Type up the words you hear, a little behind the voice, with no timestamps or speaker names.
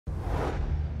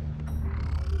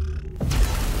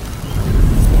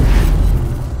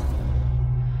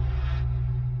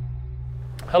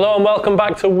Hello and welcome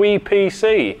back to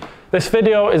WePC. This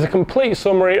video is a complete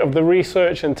summary of the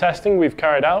research and testing we've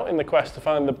carried out in the quest to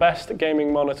find the best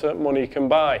gaming monitor money can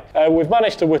buy. We've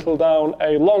managed to whittle down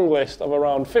a long list of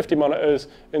around 50 monitors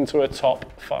into a top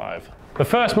 5. The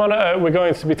first monitor we're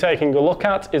going to be taking a look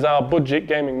at is our budget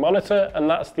gaming monitor, and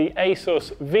that's the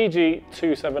Asus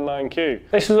VG279Q.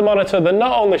 This is a monitor that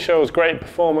not only shows great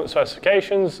performance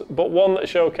specifications, but one that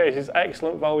showcases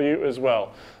excellent value as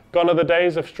well. Gone are the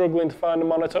days of struggling to find a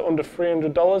monitor under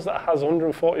 $300 that has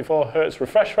 144Hz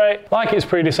refresh rate. Like its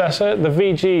predecessor, the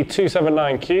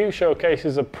VG279Q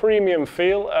showcases a premium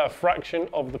feel at a fraction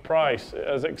of the price. It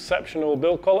has exceptional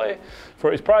build quality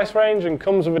for its price range and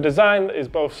comes with a design that is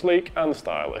both sleek and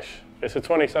stylish. It's a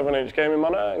 27-inch gaming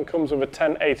monitor and comes with a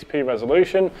 1080p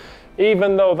resolution.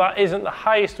 Even though that isn't the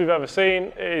highest we've ever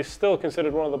seen, it is still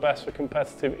considered one of the best for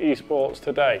competitive esports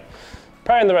today.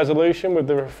 Pairing the resolution with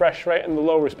the refresh rate and the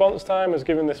low response time has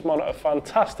given this monitor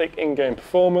fantastic in-game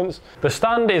performance. The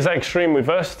stand is extremely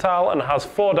versatile and has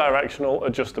 4 directional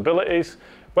adjustabilities.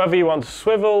 Whether you want to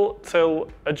swivel, tilt,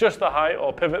 adjust the height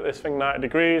or pivot this thing 90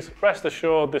 degrees, rest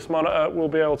assured this monitor will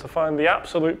be able to find the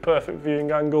absolute perfect viewing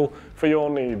angle for your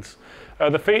needs.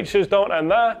 The features don't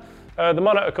end there. The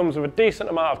monitor comes with a decent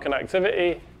amount of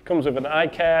connectivity. Comes with an eye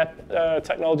care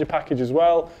technology package as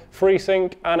well,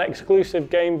 FreeSync and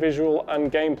exclusive game visual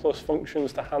and Game Plus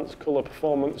functions to enhance colour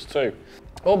performance too.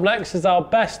 Up next is our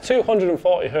best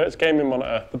 240Hz gaming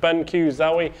monitor, the BenQ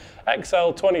Zowie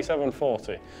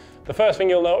XL2740. The first thing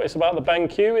you'll notice about the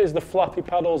BenQ is the flappy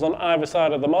paddles on either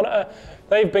side of the monitor.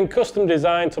 They've been custom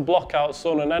designed to block out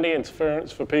sun and any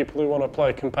interference for people who want to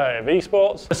play competitive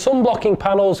esports. The sun blocking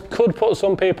panels could put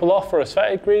some people off for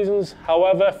aesthetic reasons.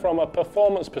 However, from a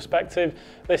performance perspective,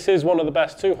 this is one of the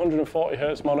best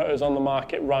 240Hz monitors on the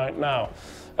market right now.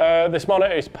 This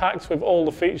monitor is packed with all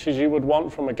the features you would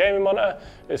want from a gaming monitor.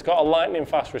 It's got a lightning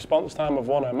fast response time of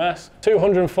 1 ms.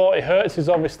 240Hz is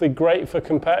obviously great for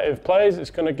competitive plays. It's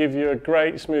going to give you a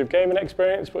great smooth gaming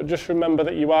experience, but just remember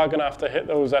that you are going to have to hit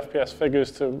those FPS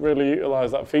figures to really utilise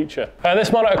that feature.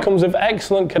 This monitor comes with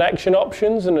excellent connection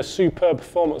options and a superb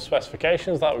performance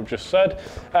specifications that we've just said.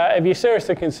 If you're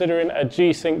seriously considering a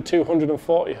G-Sync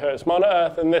 240Hz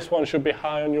monitor, then this one should be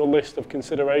high on your list of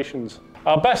considerations.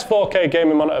 Our best 4K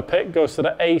gaming monitor pick goes to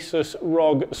the Asus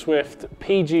ROG Swift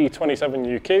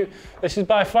PG27UQ. This is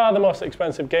by far the most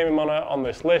expensive gaming monitor on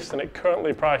this list, and it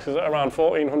currently prices at around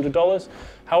 $1,400.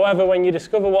 However, when you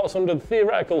discover what's under the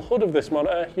theoretical hood of this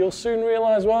monitor, you'll soon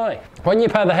realise why. When you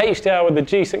pair the HDR with the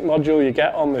G-Sync module you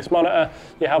get on this monitor,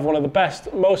 you have one of the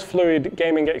best, most fluid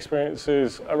gaming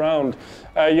experiences around.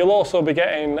 You'll also be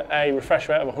getting a refresh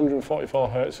rate of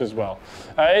 144Hz as well.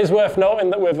 It is worth noting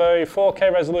that with a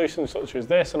 4K resolution such as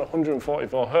this and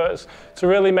 144Hz, to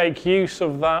really make use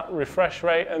of that refresh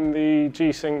rate and the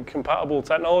G-Sync compatible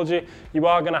technology, you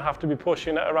are going to have to be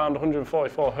pushing at around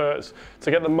 144Hz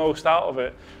to get the most out of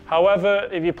it. However,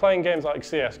 if you're playing games like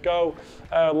CSGO,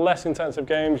 less intensive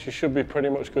games, you should be pretty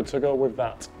much good to go with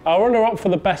that. Our runner-up for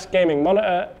the best gaming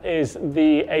monitor is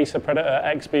the Acer Predator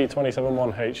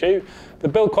XB271HU. The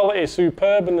build quality is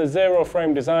superb and the zero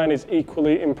frame design is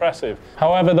equally impressive.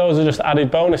 However, those are just added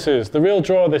bonuses. The real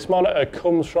draw of this monitor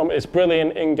comes from its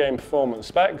brilliant in-game performance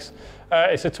specs.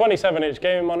 It's a 27-inch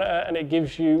gaming monitor and it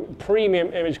gives you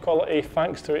premium image quality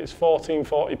thanks to its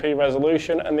 1440p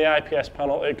resolution and the IPS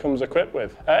panel it comes equipped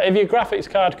with. If your graphics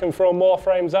card can throw more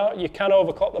frames out, you can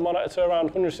overclock the monitor to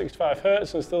around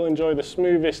 165Hz and still enjoy the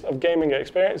smoothest of gaming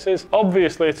experiences.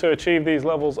 Obviously, to achieve these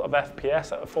levels of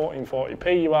FPS at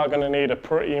 1440p, you are going to need a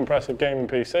pretty impressive gaming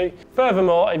PC.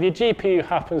 Furthermore, if your GPU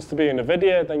happens to be a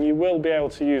NVIDIA, then you will be able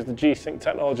to use the G-Sync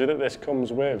technology that this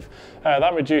comes with.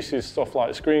 That reduces stuff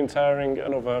like screen tearing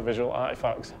and other visual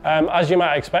artifacts. As you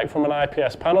might expect from an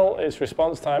IPS panel, its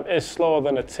response time is slower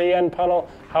than a TN panel.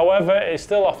 However, it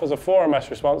still offers a 4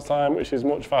 ms response time, which is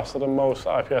much faster than most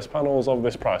IPS panels of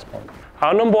this price point.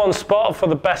 Our number 1 spot for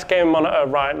the best gaming monitor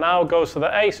right now goes to the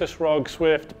Asus ROG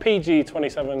Swift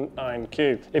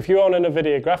PG279Q. If you own a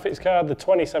NVIDIA graphics card, the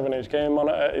 27-inch gaming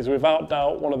monitor is without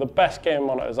doubt one of the best gaming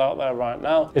monitors out there right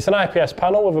now. It's an IPS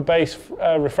panel with a base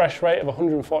refresh rate of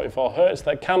 144Hz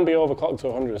that can be overclocked to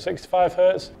 165Hz.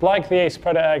 Like the Acer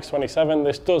Predator X27,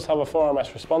 this does have a 4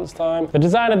 ms response time. The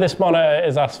design of this monitor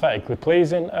is aesthetically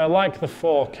pleasing. Like the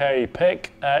 4K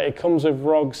pick, it comes with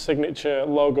ROG's signature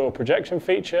logo projection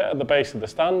feature at the base of the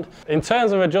stand. In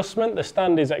terms of adjustment, the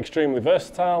stand is extremely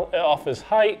versatile. It offers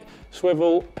height,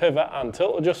 swivel, pivot and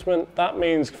tilt adjustment. That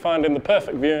means finding the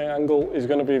perfect viewing angle is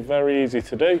going to be very easy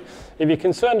to do. If you're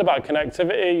concerned about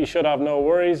connectivity, you should have no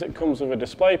worries. It comes with a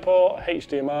DisplayPort,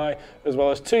 HDMI, as well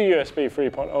as two USB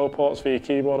 3.0 ports for your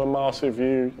keyboard and mouse if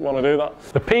you want to do that.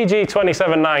 The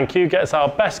PG279Q gets our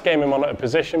best gaming monitor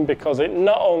position because it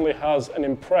not only has an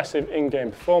impressive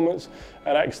in-game performance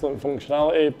and excellent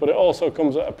functionality, but it also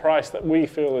comes at a price that we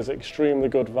feel is extremely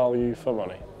good value for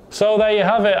money. So there you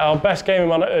have it, our best gaming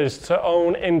monitors to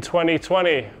own in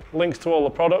 2020. Links to all the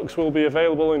products will be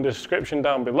available in the description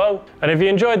down below. And if you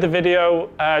enjoyed the video,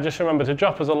 just remember to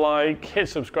drop us a like, hit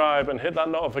subscribe and hit that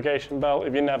notification bell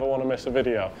if you never want to miss a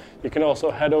video. You can also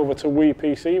head over to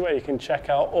WePC where you can check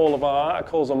out all of our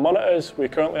articles on monitors. We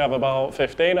currently have about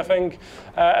 15, I think.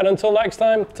 And until next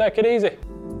time, take it easy.